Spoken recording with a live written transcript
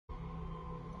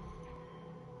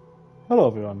Hello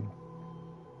everyone,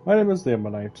 my name is the Emma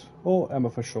Knight, or Emma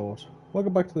for short.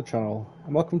 Welcome back to the channel,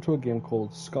 and welcome to a game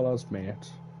called Scholar's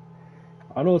Mate.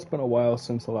 I know it's been a while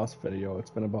since the last video. It's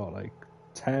been about like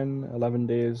 10, 11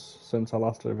 days since I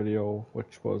last did a video,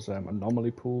 which was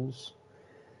Anomaly Pools.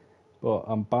 But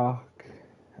I'm back,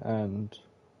 and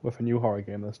with a new horror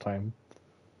game this time.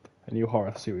 A new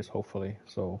horror series, hopefully.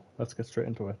 So let's get straight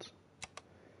into it.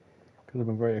 Because I've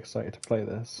been very excited to play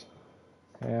this.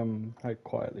 Quite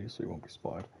quietly so you won't be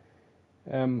spotted.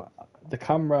 The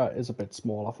camera is a bit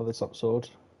smaller for this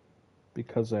episode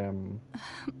because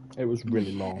it was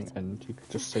really long and you could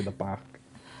just see the back.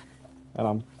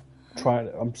 And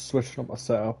I'm switching up my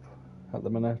setup at the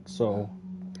minute, so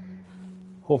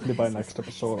hopefully by next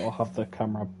episode I'll have the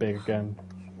camera big again.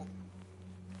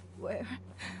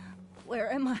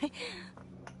 Where am I?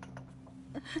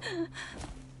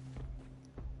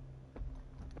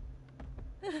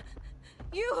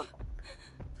 You!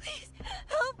 Please,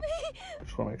 help me!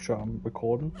 Just want to make sure I'm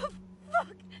recording.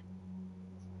 Fuck!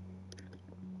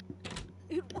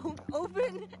 It won't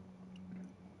open!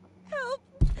 Help!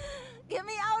 Get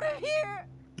me out of here!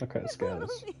 Okay, it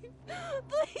scares.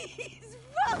 Please!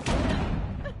 Fuck!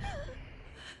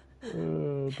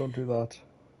 Don't do that.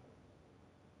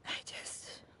 I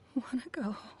just want to go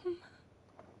home.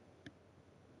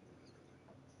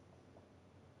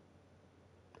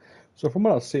 So from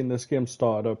what I've seen, this game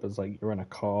started up as like you're in a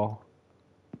car.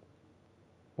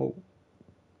 Oh.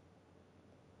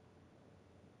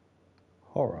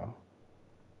 Horror.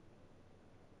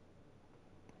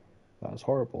 That is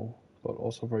horrible, but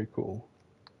also very cool.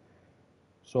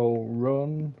 So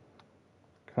run,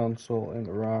 cancel,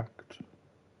 interact.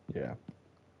 Yeah.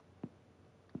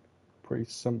 Pretty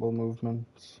simple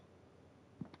movements.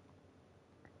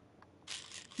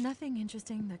 Nothing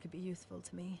interesting that could be useful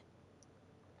to me.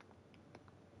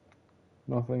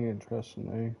 Nothing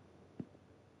interesting,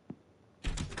 eh?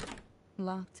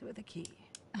 Locked with a key.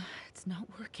 It's not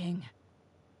working.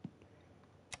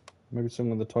 Maybe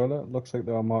something in the toilet? Looks like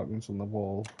there are markings on the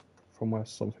wall from where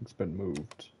something's been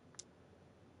moved.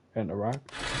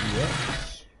 Interact?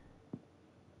 Yes.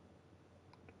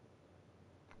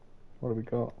 What do we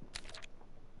got?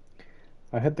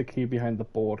 I hid the key behind the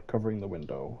board covering the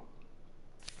window.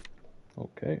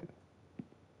 Okay.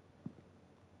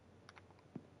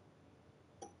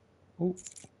 Oh.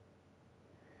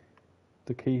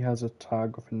 The key has a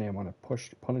tag with a name on it.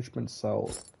 Push punishment cell.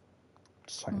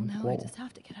 Second now floor. I just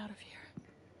have to get out of here.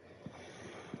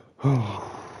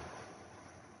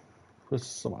 This is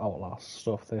some Outlast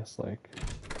stuff, this, like.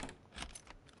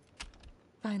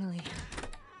 Finally.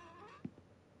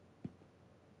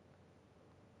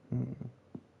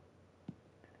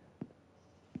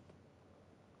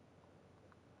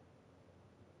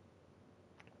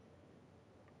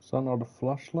 Is that not a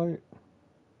flashlight?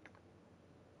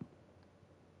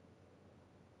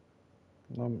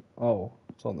 Oh,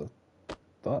 it's on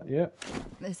that, yeah.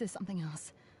 This is something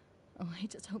else. Oh, I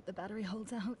just hope the battery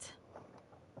holds out.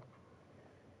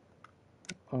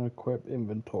 Unequipped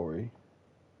inventory.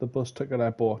 The bus ticket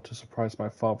I bought to surprise my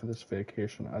father this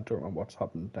vacation. I don't know what's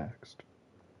happened next.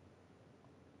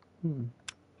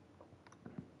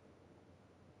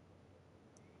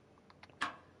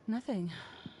 Nothing.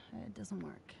 It doesn't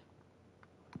work.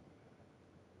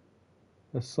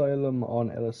 Asylum on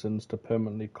Ellison's to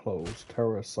permanently close.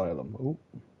 Terror Asylum. Ooh.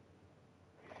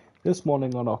 This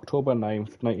morning on October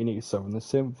 9th, 1987, the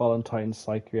St. Valentine's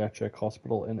Psychiatric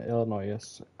Hospital in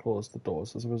Illinois closed the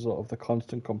doors as a result of the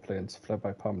constant complaints fled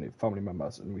by family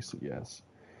members in recent years.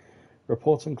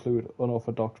 Reports include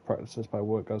unorthodox practices by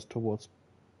workers towards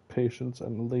patients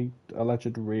and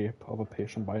alleged rape of a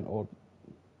patient by an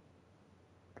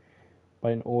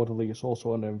orderly is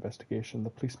also under investigation. The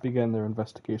police began their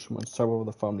investigation when several of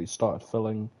the families started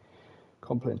filing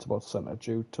complaints about the centre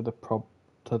due to the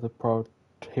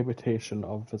prohibition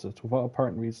of visits. Without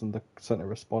apparent reason, the centre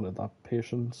responded that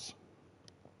patients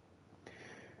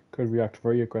could react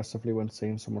very aggressively when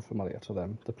seeing someone familiar to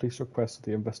them. The police requested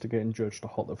the investigating judge to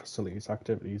halt the facility's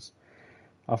activities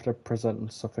after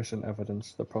presenting sufficient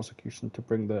evidence to the prosecution to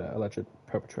bring the alleged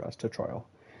perpetrators to trial.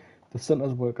 The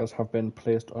centre's workers have been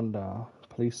placed under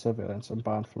police surveillance and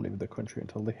banned from leaving the country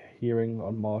until the hearing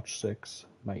on March 6,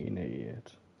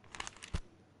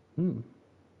 1988.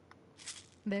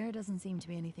 There doesn't seem to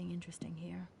be anything interesting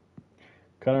here.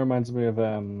 Kind of reminds me of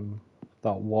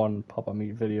that one Papa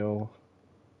Meat video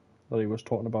that he was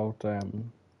talking about.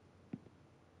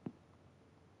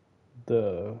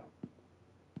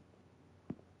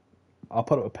 I'll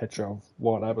put up a picture of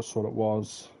what episode it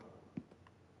was.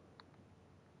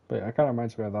 But yeah, it kind of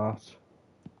reminds me of that.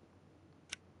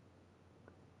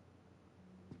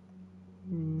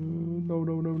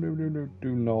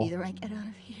 do not. Either I get out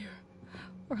of here,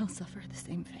 or I'll suffer the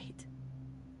same fate.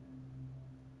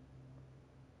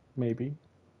 Maybe.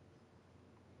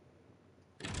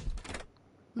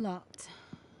 Locked.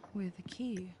 With a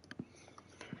key.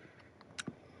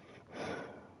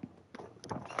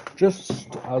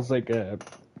 Just as like a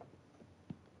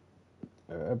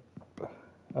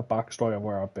backstory of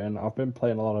where I've been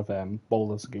playing a lot of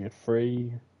Baldur's Gate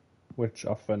 3, which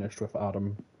I finished with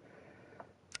Adam.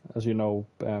 As you know,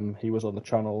 he was on the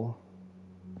channel.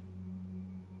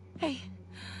 Hey,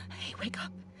 wake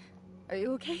up. Are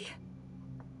you okay?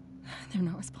 They're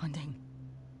not responding.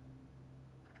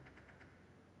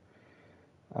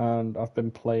 And I've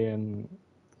been playing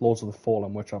Lords of the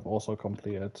Fallen, which I've also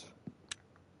completed.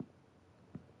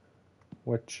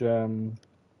 Which I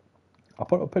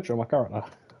put up a picture of my character,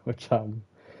 which I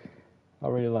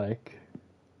really like.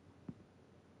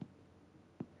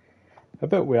 A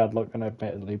bit weird looking,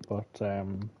 admittedly, but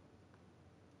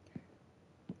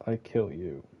I kill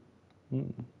you.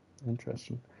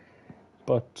 Interesting.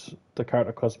 But the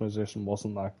character customization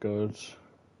wasn't that good.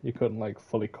 You couldn't like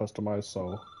fully customize,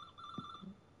 so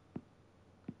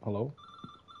hello?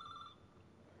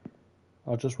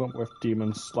 I just went with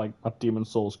demons, like a Demon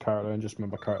Souls character, and just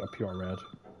made my character pure red.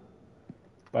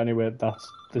 But anyway,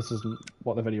 this isn't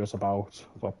what the video's about.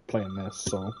 We're playing this,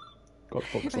 so got to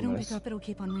focus on this. If I don't pick up, it'll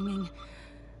keep on ringing.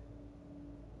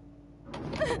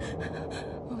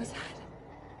 What was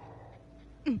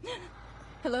that?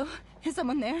 Hello? Is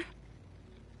someone there?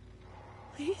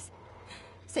 Please?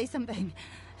 Say something.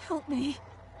 Help me.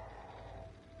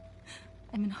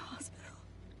 I'm in a hospital.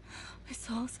 I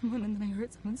saw someone and then I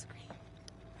heard someone scream.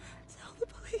 Tell the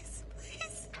police,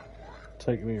 please.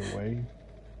 Take me away.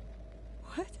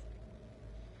 What?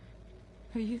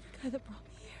 Are you the guy that brought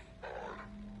me here?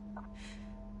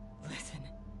 Listen,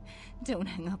 don't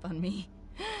hang up on me.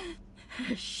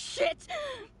 Shit!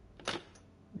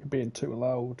 You're being too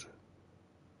loud.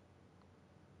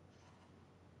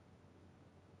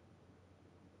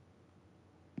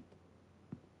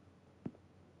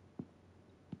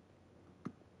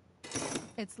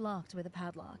 It's locked with a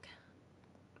padlock.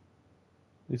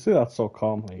 You say that so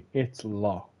calmly. It's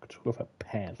locked with a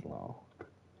padlock.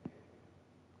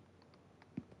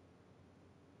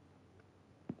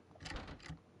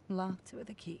 Locked with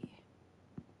a key.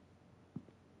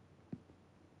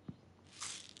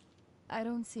 I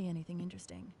don't see anything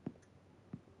interesting.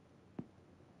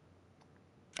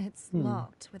 It's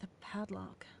locked with a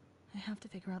padlock. I have to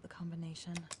figure out the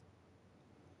combination.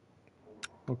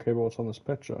 Okay, but what's on this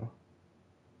picture?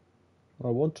 I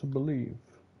want to believe.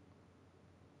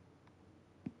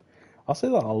 I say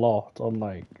that a lot on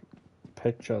like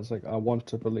pictures, like I want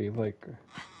to believe, like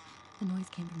The noise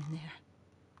came from in there.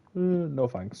 no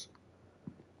thanks.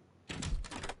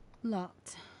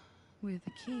 Locked with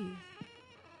a key.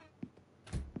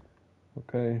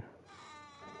 Okay.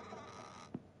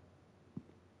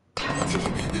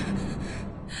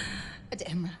 A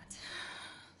damn rat.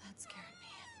 That scared me.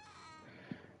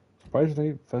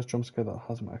 Surprisingly, first jump scare that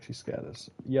hasn't actually scared us.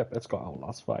 Yep, it's got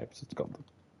Outlast vibes. It's got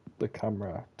the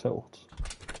camera tilt.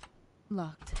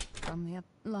 Locked from the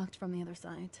other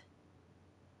side.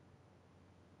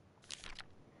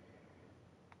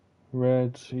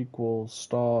 Red equals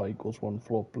star equals 1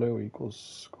 floor, blue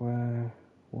equals square.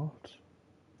 What?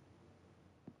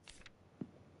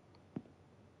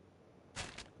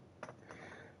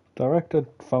 Director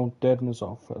found dead in his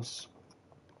office.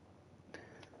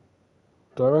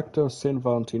 Director of St.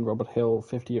 Valentine, Robert Hill,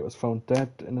 58, was found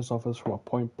dead in his office from a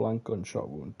point-blank gunshot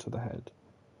wound to the head.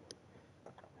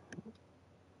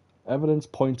 Evidence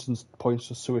points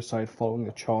to suicide following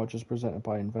the charges presented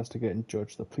by an investigating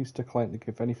judge. The police declined to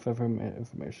give any further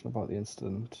information about the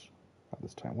incident at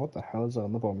this time. What the hell is that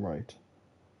on the bottom right?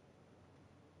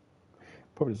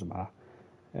 Probably doesn't matter.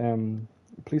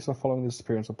 Police are following the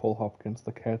disappearance of Paul Hopkins,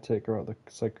 the caretaker at the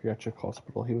psychiatric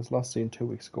hospital. He was last seen 2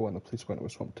 weeks ago when the police went to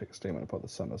his home to take a statement about the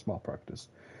centre's malpractice.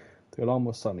 The alarm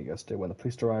was sounded yesterday. When the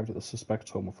police arrived at the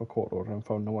suspect's home with a court order and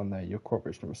found no one there, your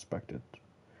cooperation was respected.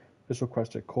 This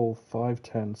requested call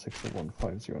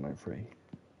 510-601-5093.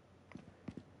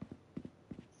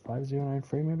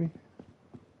 5093 maybe?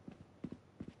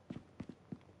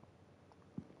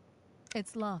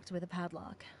 It's locked with a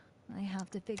padlock. I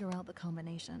have to figure out the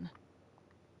combination.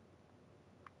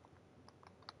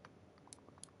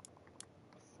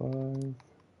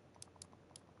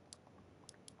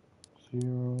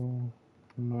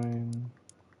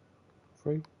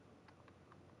 5093.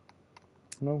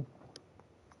 No.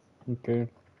 Okay.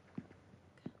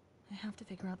 I have to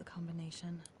figure out the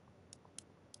combination.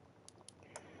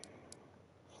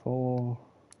 4,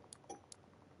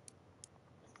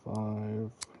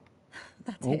 5.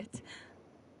 That's it.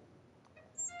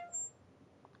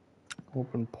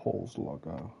 Open polls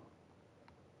logger.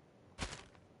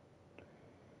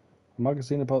 A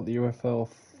magazine about the UFO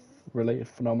related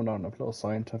phenomenon of little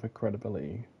scientific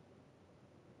credibility.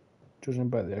 Judging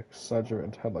by the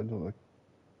exaggerated headlines on the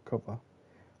cover.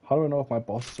 How do I know if my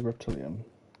boss is a reptilian?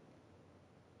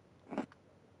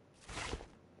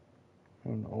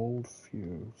 An old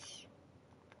fuse.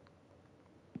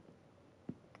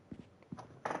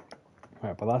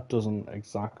 Right, but that doesn't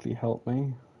exactly help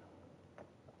me.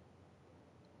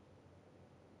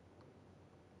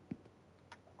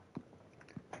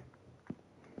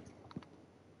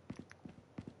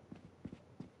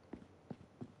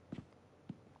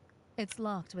 It's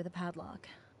locked with a padlock.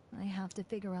 I have to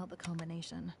figure out the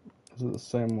combination. Is it the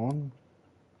same one?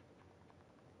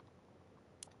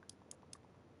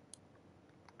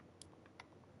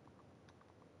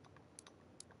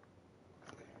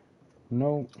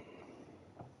 No.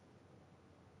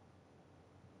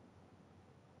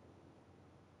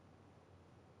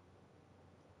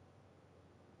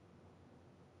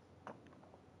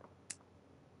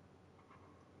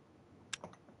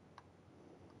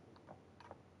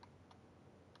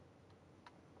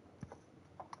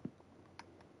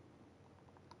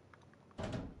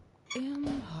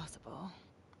 Impossible.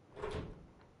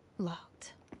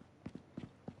 Locked.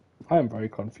 I am very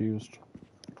confused.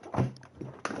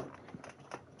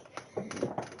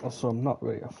 Also, I'm not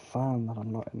really a fan that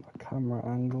I'm not in the camera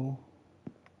angle.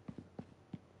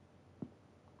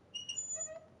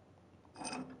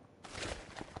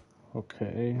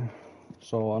 Okay,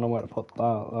 so I know where to put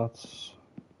that. That's...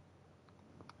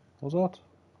 What's that?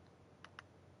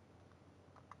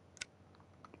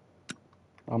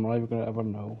 I'm not even gonna ever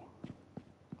know.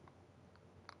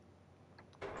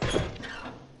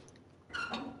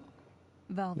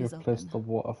 Valve is You've open. placed the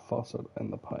water faucet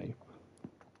in the pipe.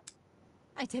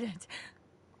 I did it.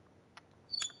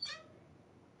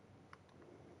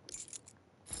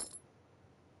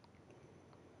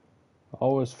 I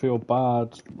always feel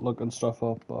bad looking stuff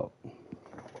up, but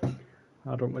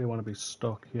I don't really want to be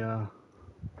stuck here.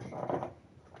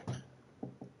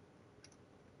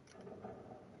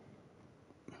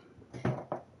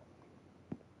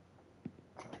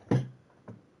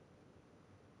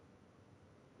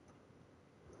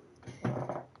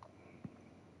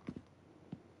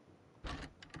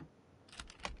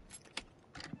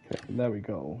 Okay, there we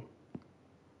go.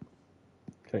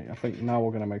 Okay, I think now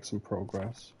we're going to make some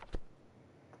progress.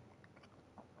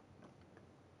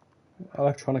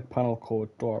 Electronic panel code,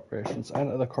 door operations.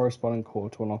 Enter the corresponding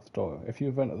code to unlock the door. If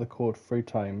you've entered the code 3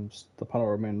 times, the panel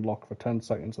will remain locked for 10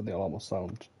 seconds and the alarm will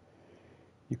sound.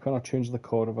 You cannot change the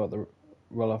code without the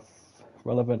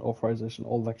relevant authorization.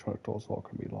 All electronic doors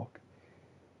can be locked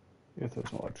if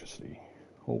there's no electricity.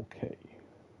 Okay.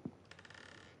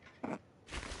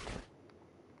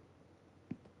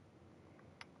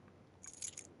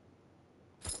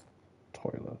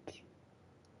 Toilet.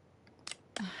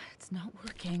 It's not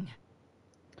working.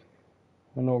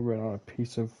 I know written on a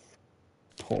piece of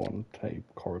torn tape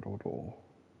corridor door.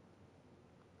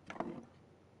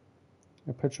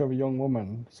 A picture of a young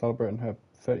woman celebrating her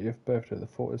 30th birthday. The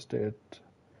photo is dated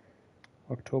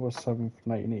October 7th,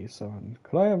 1987.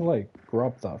 Could I have, like,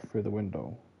 grabbed that through the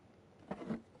window?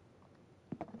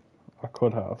 I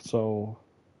could have, so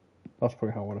that's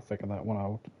probably how I would have figured that one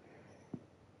out.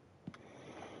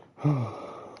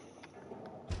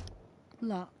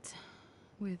 Locked.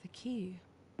 With a key.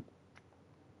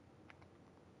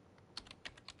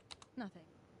 Nothing.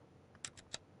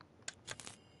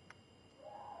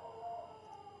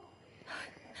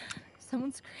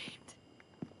 Someone screamed.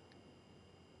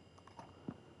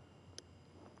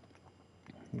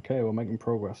 Okay, we're making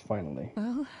progress finally.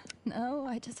 Well, no,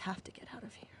 I just have to get out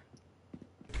of here.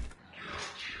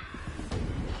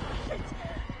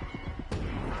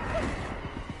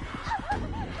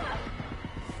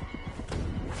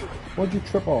 What'd you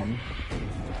trip on?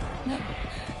 No.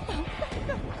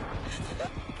 No.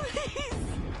 Please.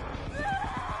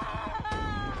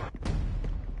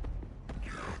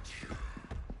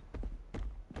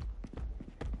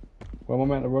 Where am I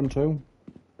meant to run to?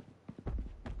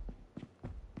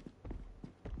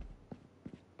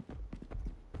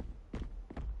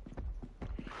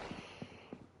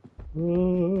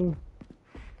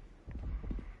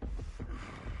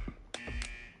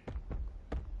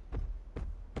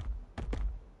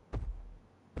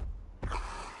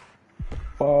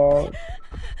 Fuck.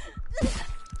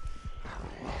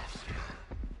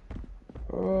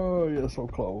 Oh, you're so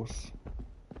close.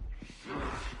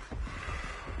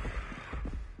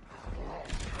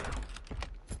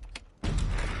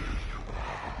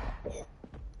 Oh,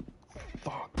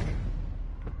 fuck. 'Cause I don't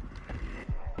want to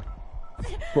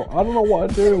Bro, I don't know what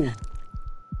to do.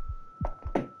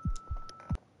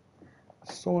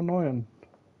 It's so annoying.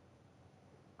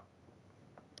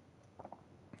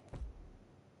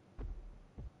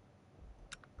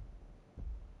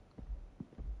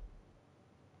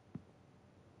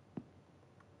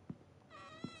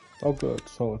 Oh good,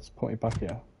 so it's pointing back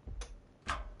here.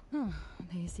 Huh,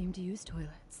 they seem to use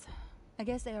toilets. I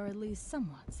guess they are at least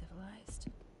somewhat civilized.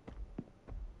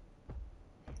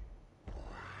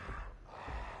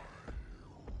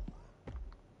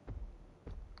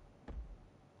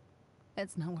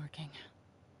 It's not working.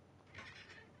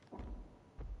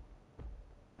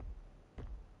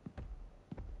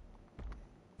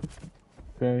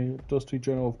 Okay, Dusty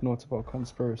Journal of Notes about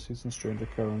conspiracies and strange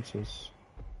occurrences.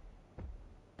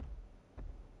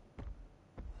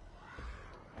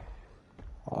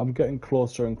 I'm getting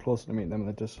closer and closer to meeting them in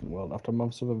the distant world. After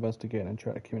months of investigating and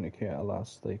trying to communicate, at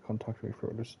last they contacted me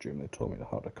through a lucid dream. They told me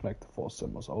how to connect the four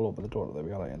symbols. I'll open the door to the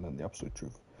reality and then the absolute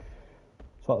truth.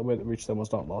 So the way that reached them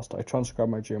was not lost. I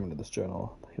transcribed my dream into this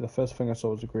journal. The first thing I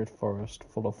saw was a great forest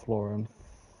full of flora and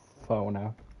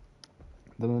fauna.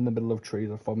 Then in the middle of trees,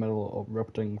 a formidable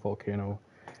erupting volcano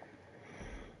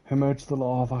emerged the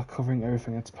lava, covering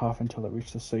everything in its path until it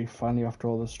reached the sea. Finally, after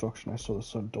all the destruction, I saw the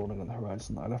sun dawning on the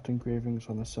horizon. I left engravings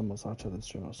on the symbols outside this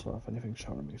journal, so if anything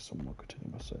shouted me, someone will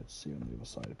continue my search. See you on the other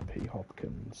side. P.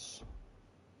 Hopkins.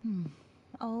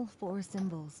 All four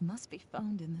symbols must be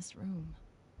found in this room.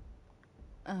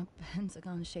 A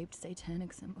pentagon-shaped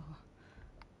satanic symbol,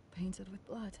 painted with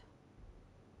blood.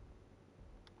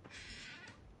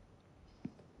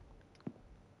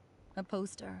 A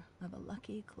poster of a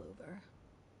lucky clover.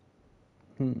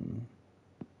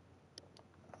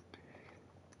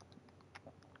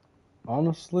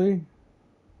 Honestly,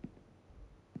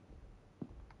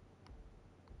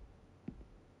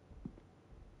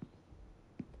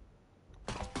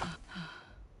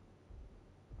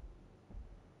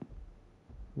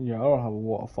 yeah, I don't have a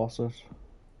water faucet.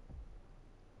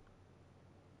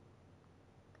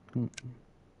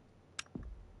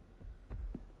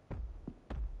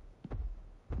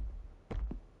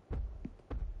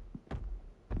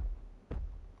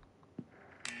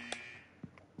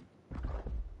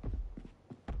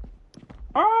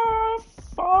 Ah,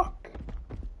 fuck!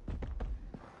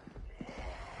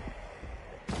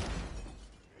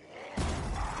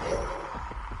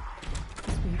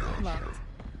 Locked.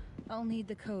 I'll need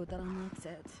the code that unlocks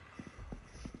it.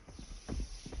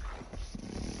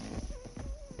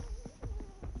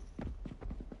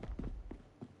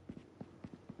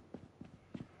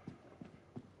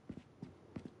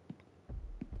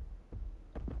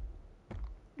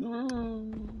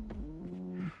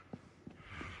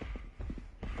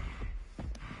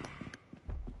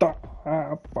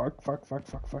 Ah,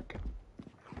 fuck.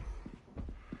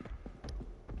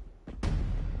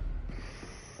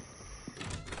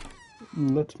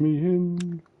 Let me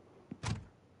in.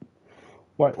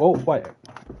 Wait, oh, wait.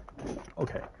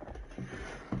 Okay.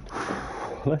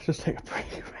 Let's just take a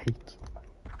break, right?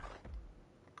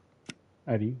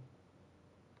 Eddie,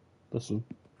 listen.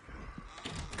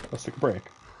 Let's take a break.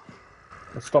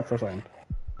 Let's stop for a second.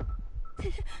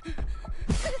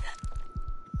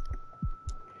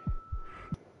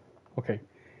 Okay.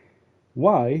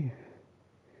 Why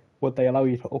would they allow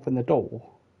you to open the door,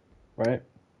 right?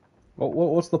 What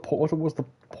was the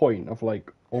point of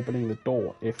like opening the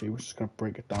door if he was just gonna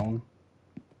break it down?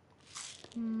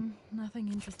 Nothing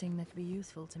interesting that could be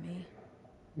useful to me.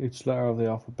 Each letter of the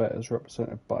alphabet is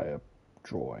represented by a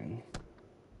drawing.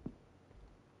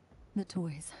 The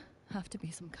toys have to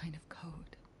be some kind of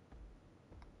code.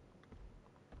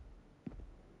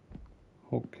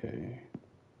 Okay.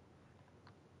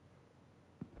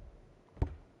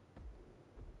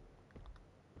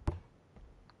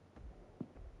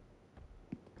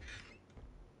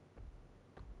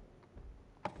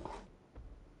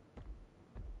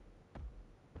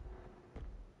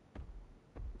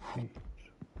 Page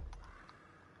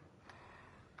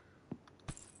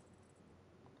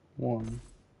 1.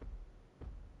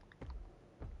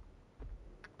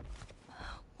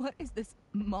 What is this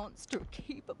monster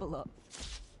capable of?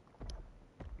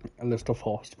 A list of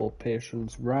hospital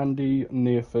patients: Randy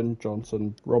Nathan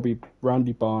Johnson,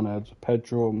 Randy Barnett,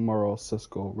 Pedro Moro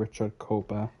Cisco, Richard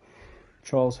Copa,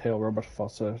 Charles Hale, Robert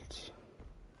Fawcett.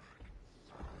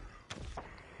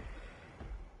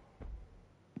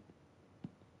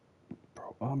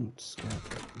 Bro, I'm scared.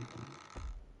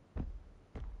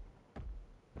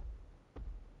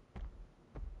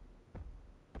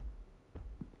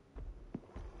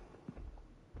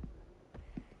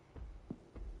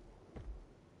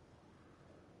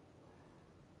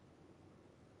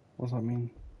 What does that mean?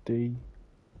 D.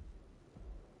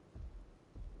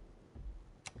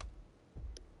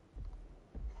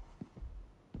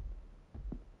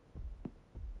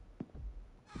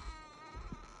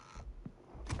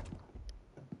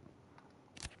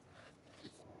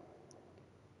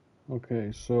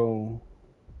 Okay, so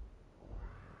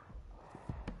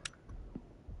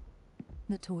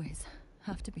The toys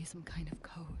have to be some kind of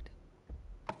code.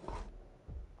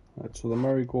 right, so the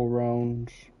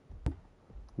merry-go-round.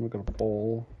 We've got a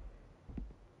ball.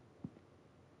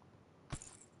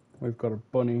 We've got a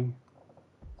bunny.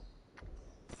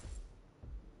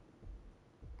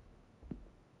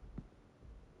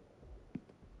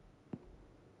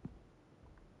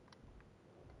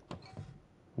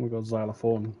 We've got a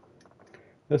xylophone.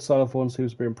 This xylophone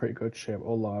seems to be in pretty good shape,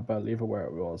 although I better leave it where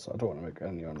it was. I don't want to make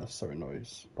any unnecessary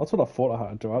noise. That's what I thought I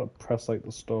had to do. I had to press like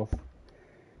the stuff.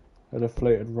 A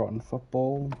deflated rotten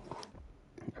football.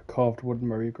 A carved wooden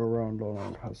merry-go-round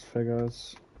on it has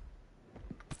figures.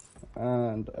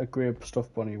 And a grape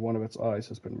stuffed bunny. One of its eyes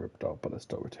has been ripped out, but it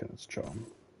still retains its charm.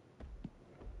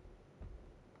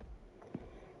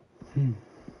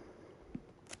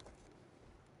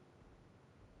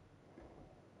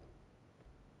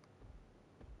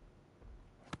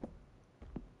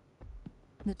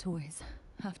 The toys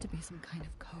have to be some kind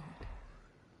of code.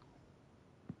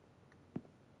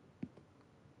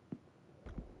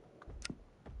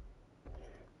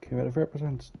 Okay, but if it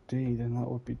represents D, then that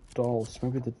would be doll. So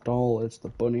maybe the doll is the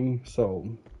bunny. So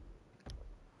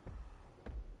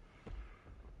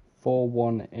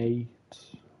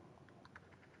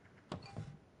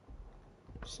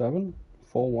 4187.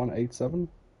 4187.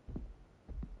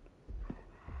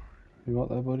 You got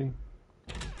that, buddy?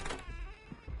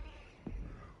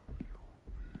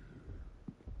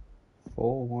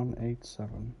 Four one eight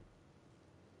seven.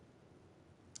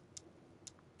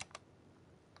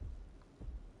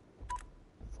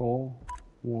 Four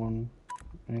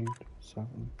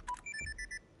 187.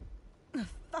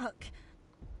 Fuck.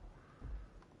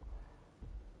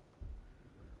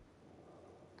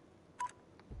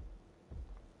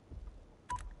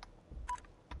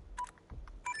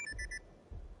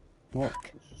 What?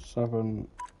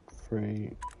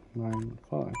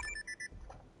 7395.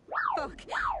 Fuck.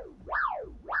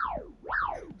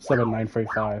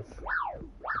 7935.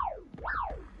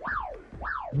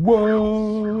 What?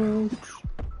 Whoa.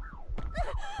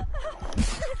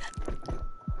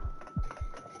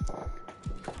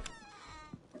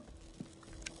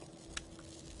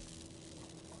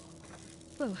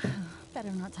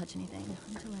 Better not touch anything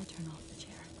until I turn off the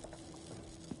chair.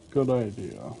 Good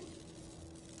idea.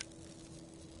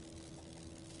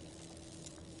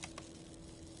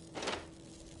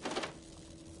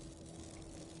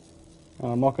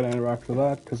 I'm not going to interact with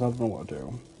that because I don't know what to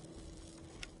do.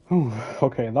 Whew.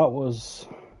 Okay, that was...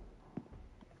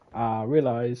 I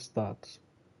realised that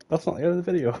that's not the end of the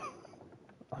video.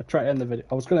 I tried to end the video.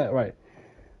 I was going to... Right.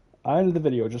 I ended the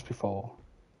video just before.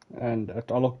 And I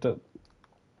looked at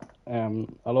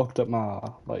my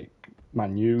my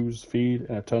news feed,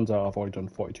 and it turns out I've already done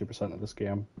 42% of this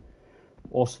game.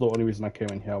 Also, the only reason I came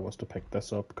in here was to pick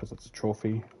this up because it's a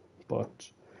trophy. But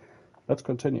let's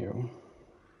continue.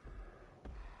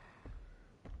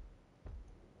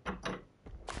 Okay,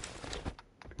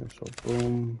 so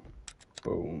boom,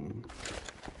 boom,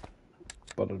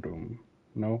 bada-doom.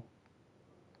 No.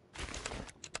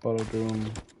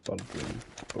 Bada-doom, bada-doom,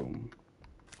 boom.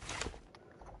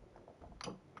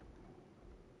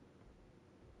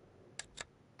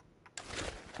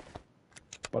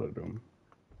 Bada-doom.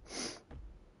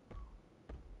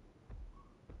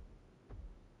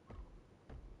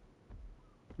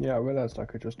 Yeah, I realized I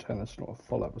could just turn this into a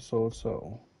full episode,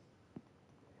 so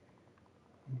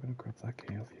I'm gonna grab that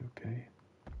key off you, okay?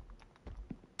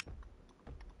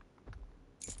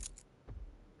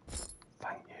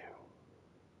 Thank you.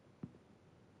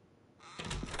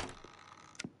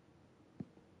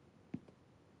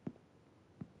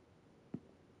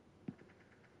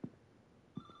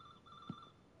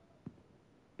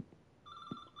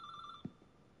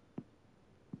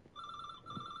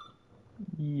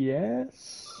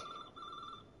 Yes.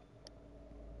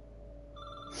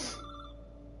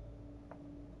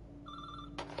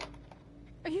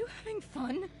 Are you having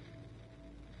fun?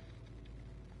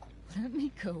 Let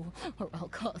me go, or I'll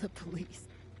call the police.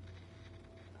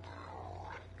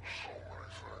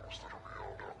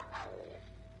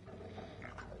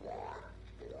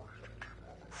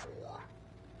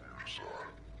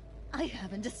 I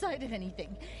haven't decided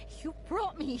anything. You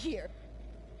brought me here.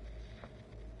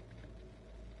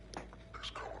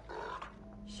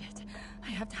 Shit, I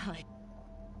have to hide.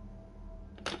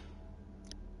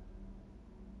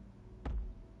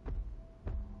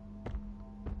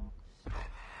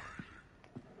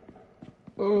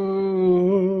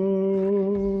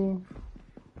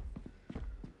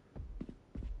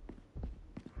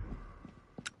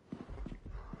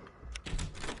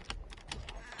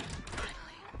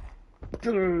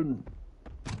 Destruction!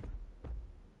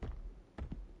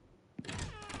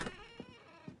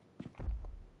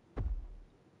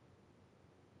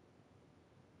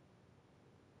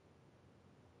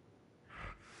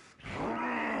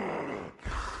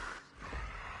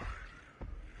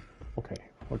 Okay,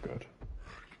 we're good.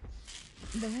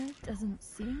 There doesn't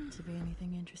seem to be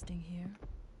anything interesting here.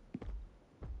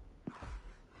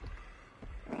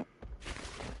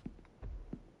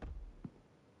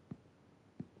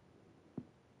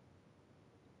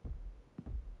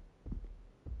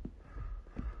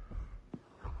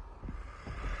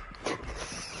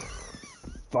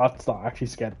 That actually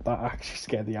scared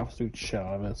the absolute shit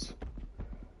out of us.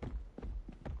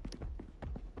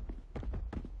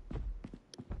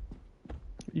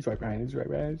 He's right behind, he's right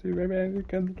behind, he's right behind,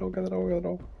 get the door, get the door, get the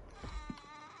door.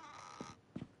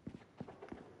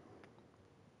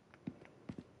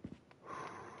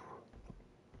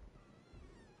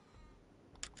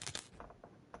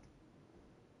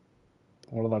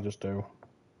 What did I just do?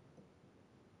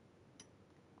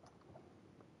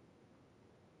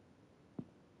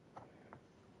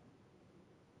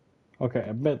 Okay,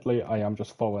 admittedly, I am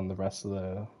just following the rest of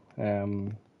the,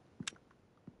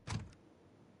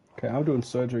 Okay, I'm doing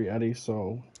surgery, Eddie,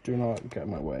 so do not get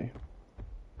in my way.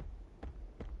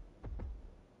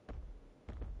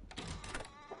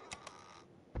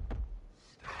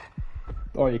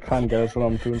 Oh, you can get us when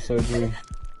I'm doing surgery.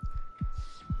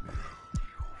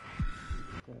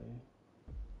 Okay.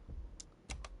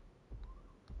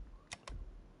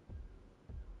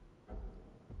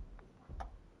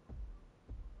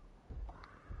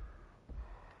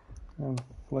 And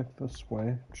flick the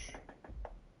switch.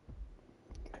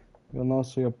 You'll now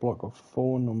see a block of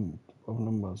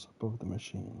numbers above the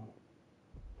machine.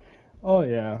 Oh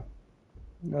yeah,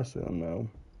 that's it now.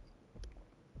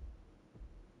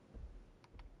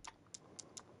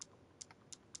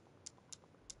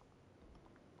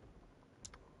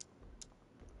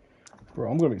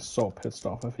 Bro, I'm gonna be so pissed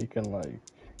off if he can, like,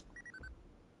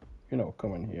 you know,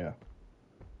 come in here.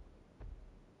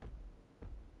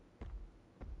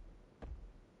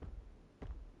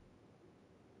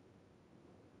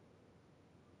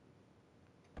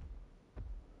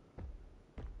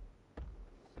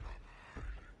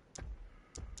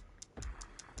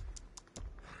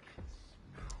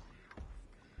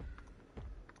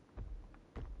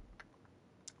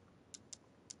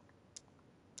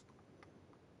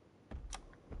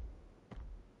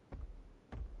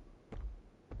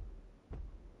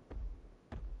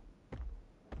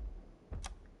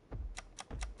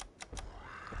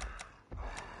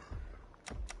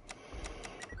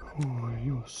 Oh,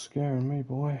 you are scaring me,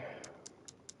 boy.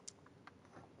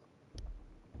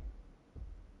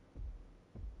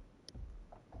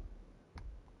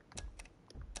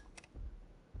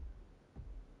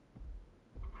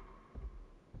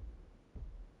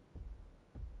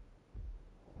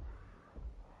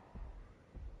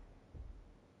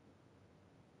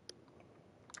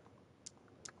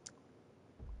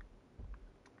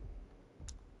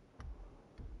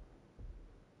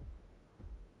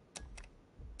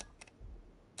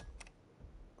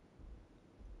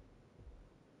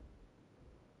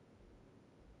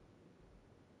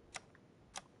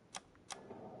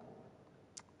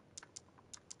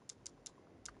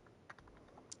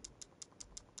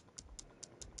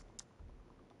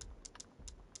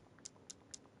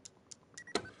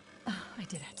 I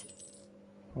did it.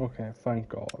 Okay, thank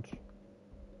God.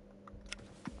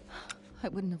 I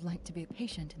wouldn't have liked to be a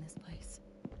patient in this place.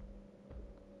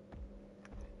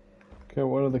 Okay,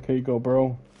 where did the key go,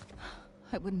 bro?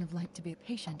 I wouldn't have liked to be a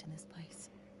patient in this place.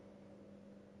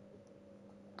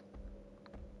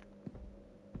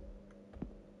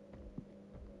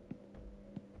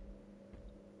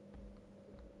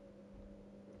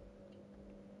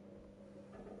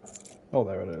 Oh,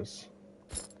 there it is.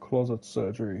 Closet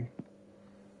surgery.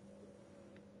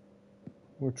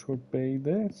 Which would be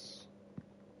this.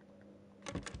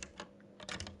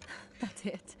 That's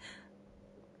it.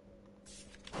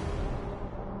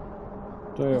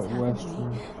 Day at What's happened to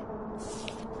me?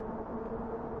 Westwood.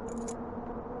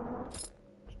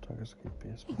 Tiger's Gate He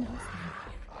basement. knows me.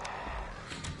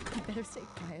 I better stay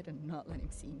quiet and not let him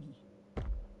see me.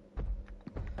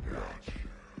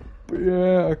 But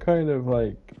yeah, I kind of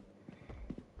like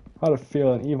had a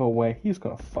feeling either way he's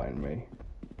gonna find me.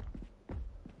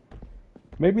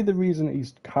 Maybe the reason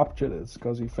he's captured is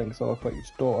because he thinks I look like his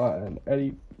daughter. And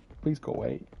Eddie, please go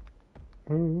away.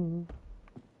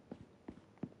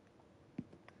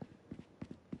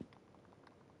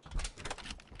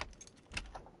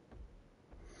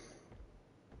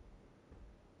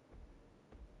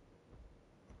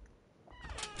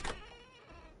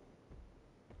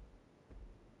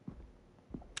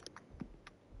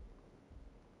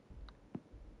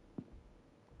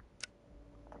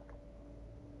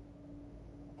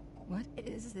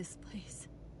 is this place?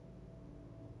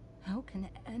 How can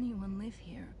anyone live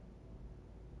here?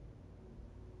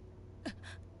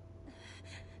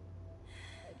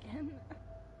 Again.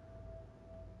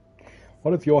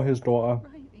 What if you're his daughter?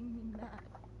 Driving me mad.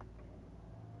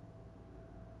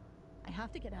 I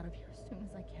have to get out of here as soon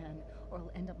as I can, or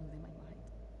I'll end up losing my mind.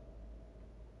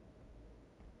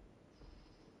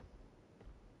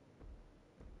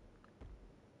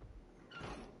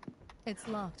 It's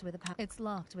locked with a padlock. It's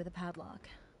locked with a padlock.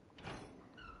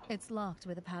 It's locked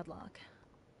with a padlock.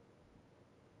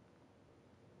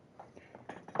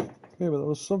 Yeah, but there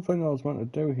was something I was meant to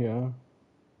do here.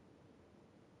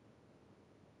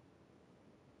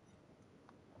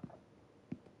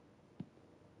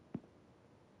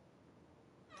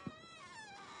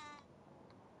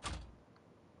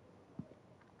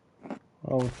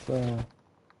 Oh, it's there.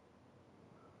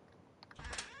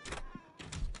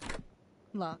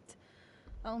 Locked.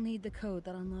 I'll need the code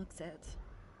that unlocks it.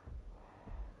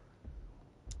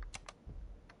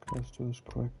 Let's do this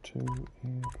quick.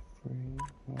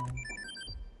 2831.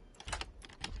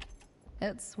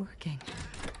 It's working.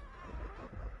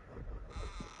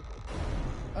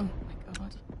 Oh my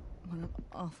god. What an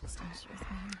awful stench to breathe in.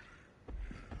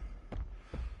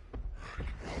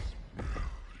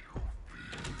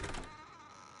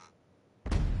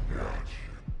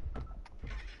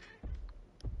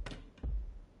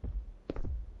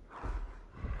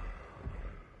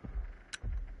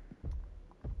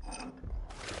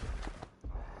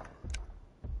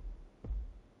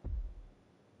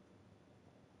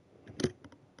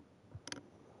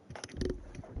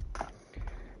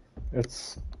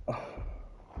 It's...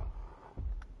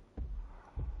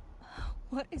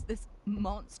 What is this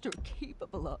monster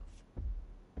capable of?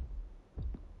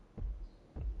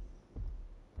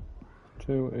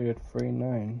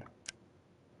 2839.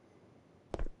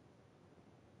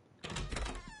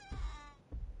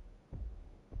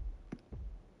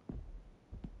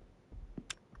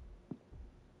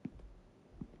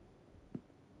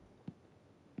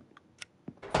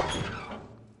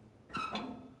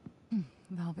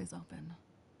 Valve is open.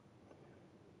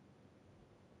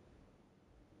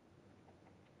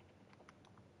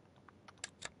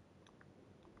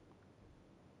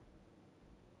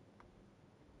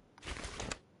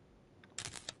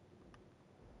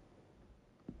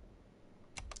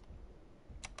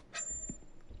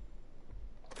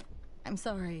 I'm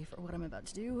sorry for what I'm about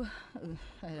to do.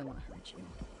 I don't want to hurt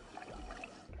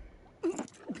you.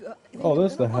 God, Oh,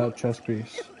 there's the head chest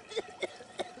piece.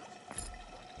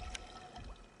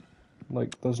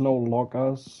 Like, there's no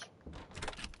lockers.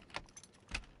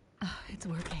 It's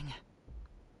working.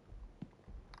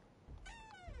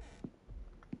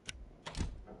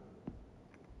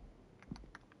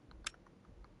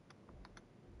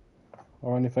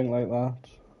 Or anything like that.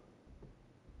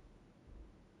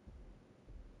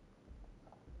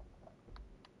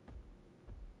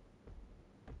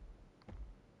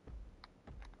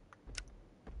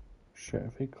 Shit,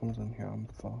 if he comes in here, I'm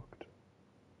fucked.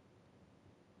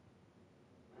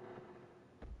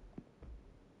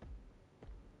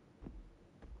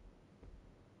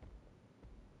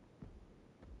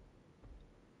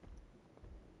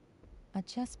 A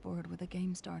chessboard with a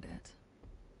game started.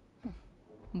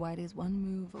 White is one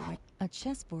move away. A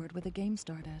chessboard with a game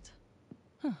started.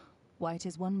 White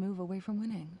is one move away from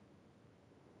winning.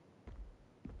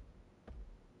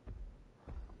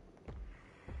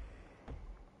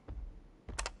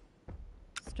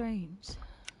 Strange.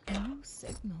 No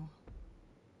signal.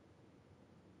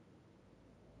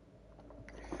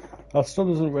 That still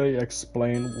doesn't really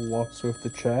explain what's with the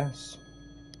chess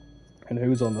and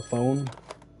who's on the phone.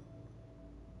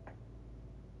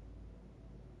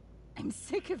 I'm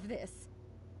sick of this.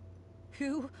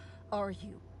 Who are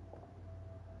you?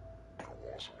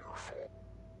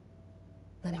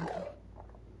 Let him go.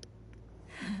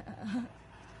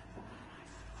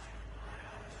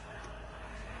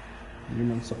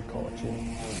 Human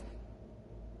psychology.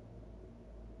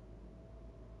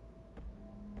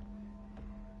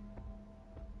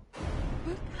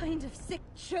 What kind of sick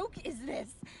joke is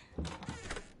this?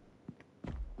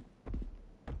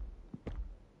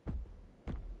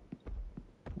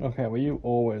 Okay, well, you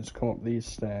always come up these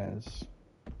stairs.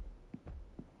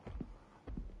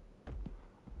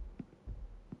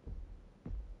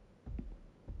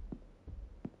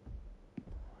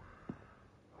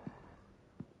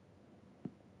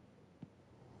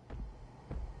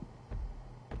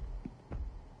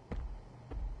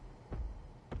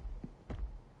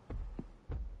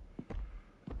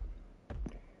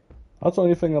 That's the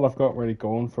only thing that I've got really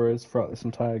going for us throughout this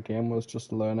entire game was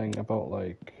just learning about,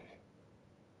 like,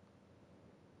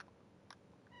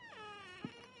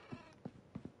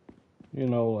 you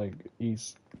know, like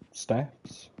his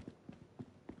steps,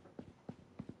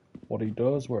 what he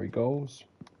does, where he goes.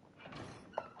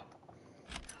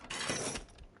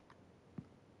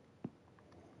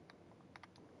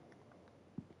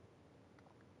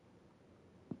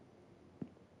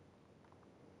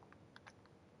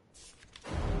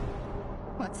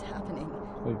 What's happening?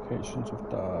 Vacations of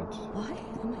Dad Why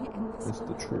am I in this? is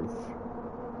the truth.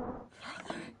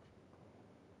 Father.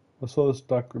 I saw this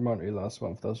documentary last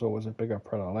month. There's always a bigger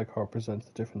predator. I like how it presents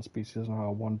the different species and how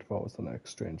one devours the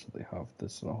next. Strange that they have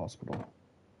this in a hospital.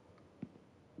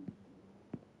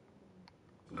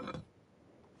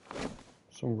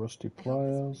 Some rusty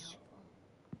pliers.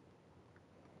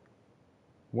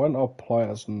 When are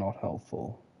pliers not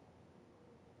helpful?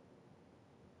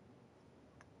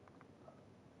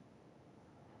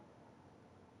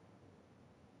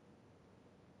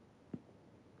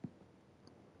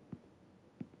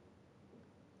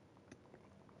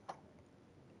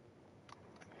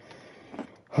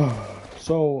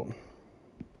 So,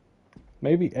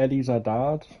 maybe Eddie's our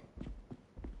dad?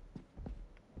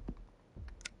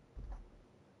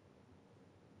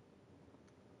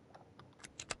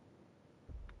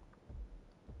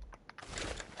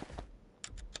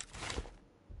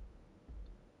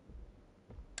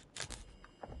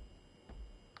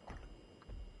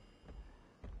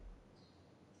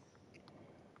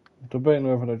 Debating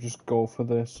whether to just go for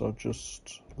this or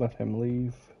just let him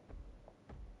leave.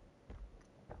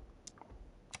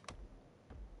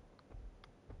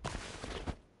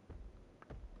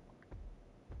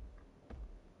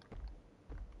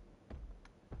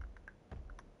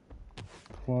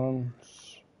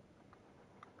 Plants,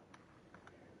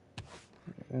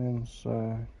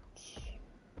 insects,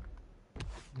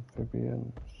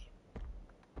 amphibians,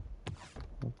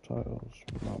 reptiles,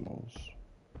 mammals.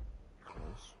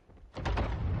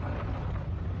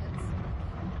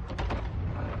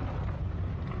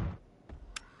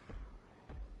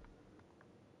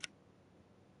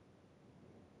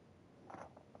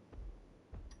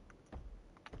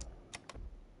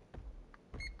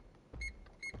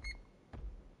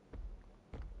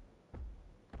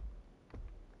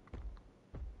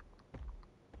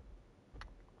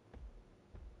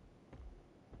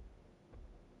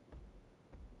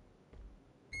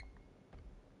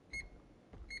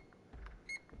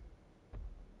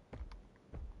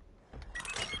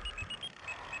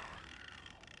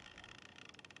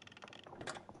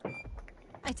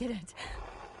 I did it.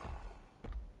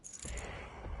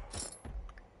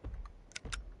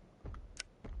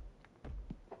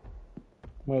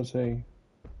 Where's he?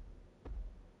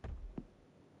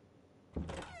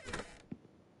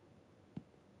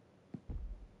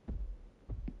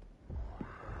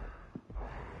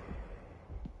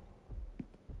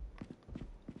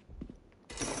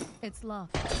 It's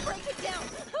locked. Break it down!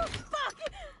 Oh, fuck!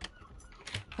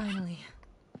 Finally.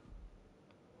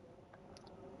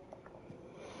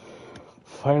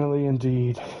 Finally,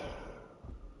 indeed.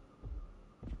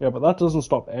 Yeah, but that doesn't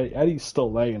stop Eddie. Eddie's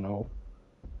still there, you know.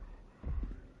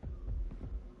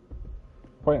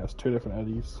 Wait, that's two different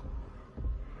Eddies.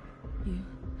 You...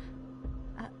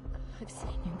 I've seen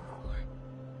you before.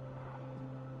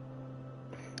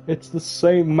 It's the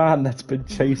same man that's been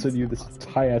chasing you this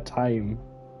entire time.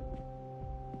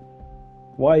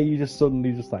 Why are you just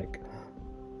suddenly just like,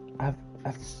 I've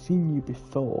seen you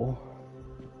before?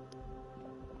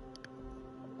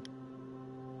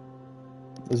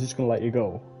 Is he just gonna let you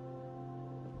go?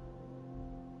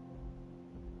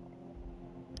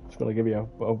 Just gonna give you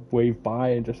a wave by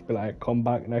and just be like, come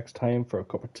back next time for a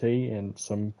cup of tea and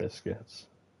some biscuits.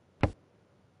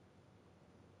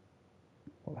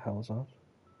 What the hell is that?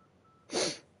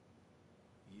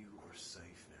 You are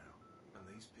safe now, and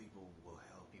these people will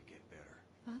help you get better.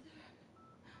 Father...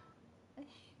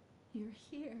 You're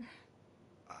here.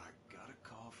 I got a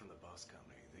call from the bus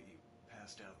company that you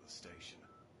passed out at the station.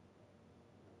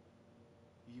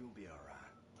 You'll be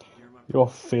alright. Your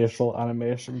facial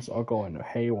animations are going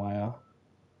haywire.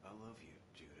 I love you,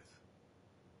 Judith.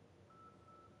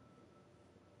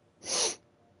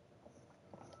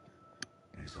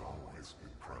 He's always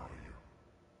been proud of you.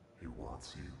 He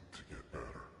wants you to get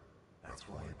better. That's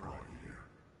why he brought you here.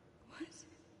 What?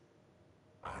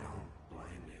 I don't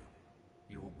blame you.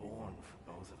 You were born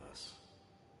for both of us.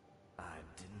 I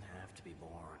didn't have to be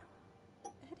born.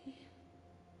 Eddie...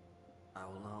 I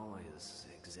will always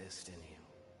exist in you.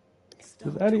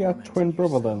 Is Eddie a twin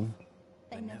brother then?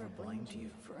 They never blamed you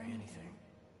for anything.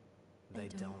 They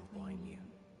don't blame you.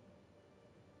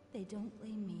 They don't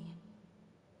blame me.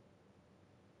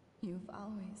 You've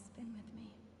always been with me.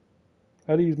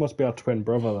 Eddie must be our twin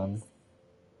brother then.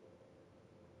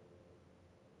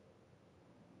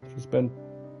 She's been...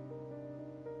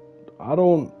 I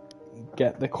don't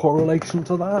get the correlation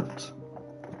to that.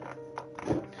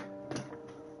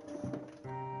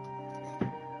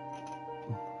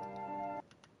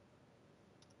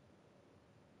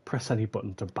 Press any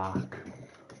button to back.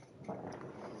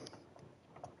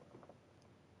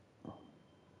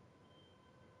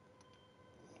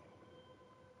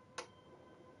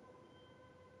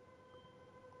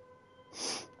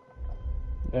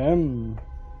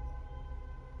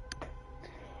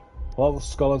 Well, that was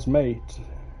Scholar's mate.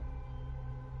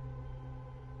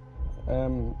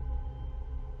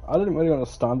 I didn't really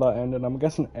understand that ending. I'm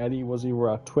guessing Eddie was either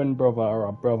a twin brother or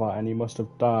a brother, and he must have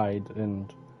died,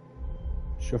 and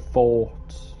she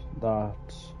thought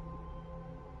that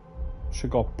she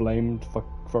got blamed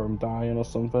for him dying or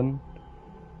something.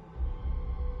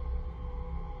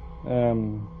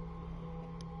 And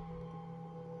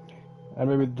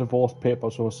maybe the divorce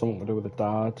papers was something to do with the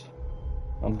dad,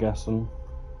 I'm guessing.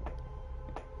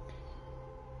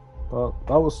 But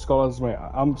that was Scholar's mate.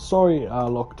 I'm sorry I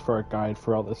looked for a guide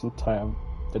throughout this entire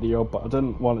video, but I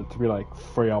didn't want it to be like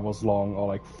 3 hours long or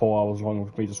like 4 hours long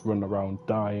with me just running around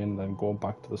dying, then going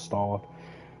back to the start,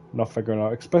 not figuring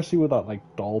out, especially with that like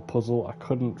doll puzzle. I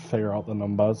couldn't figure out the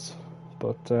numbers.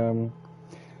 But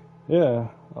yeah,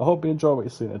 I hope you enjoy what you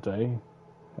see today,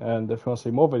 and if you want to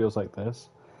see more videos like this,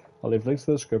 I'll leave links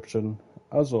in the description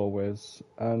as always,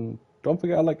 and don't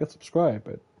forget to like and subscribe.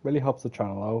 It really helps the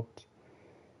channel out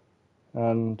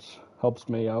and helps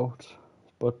me out.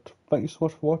 But thank you so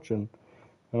much for watching,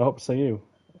 and I hope to see you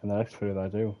in the next video that I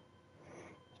do.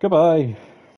 Goodbye!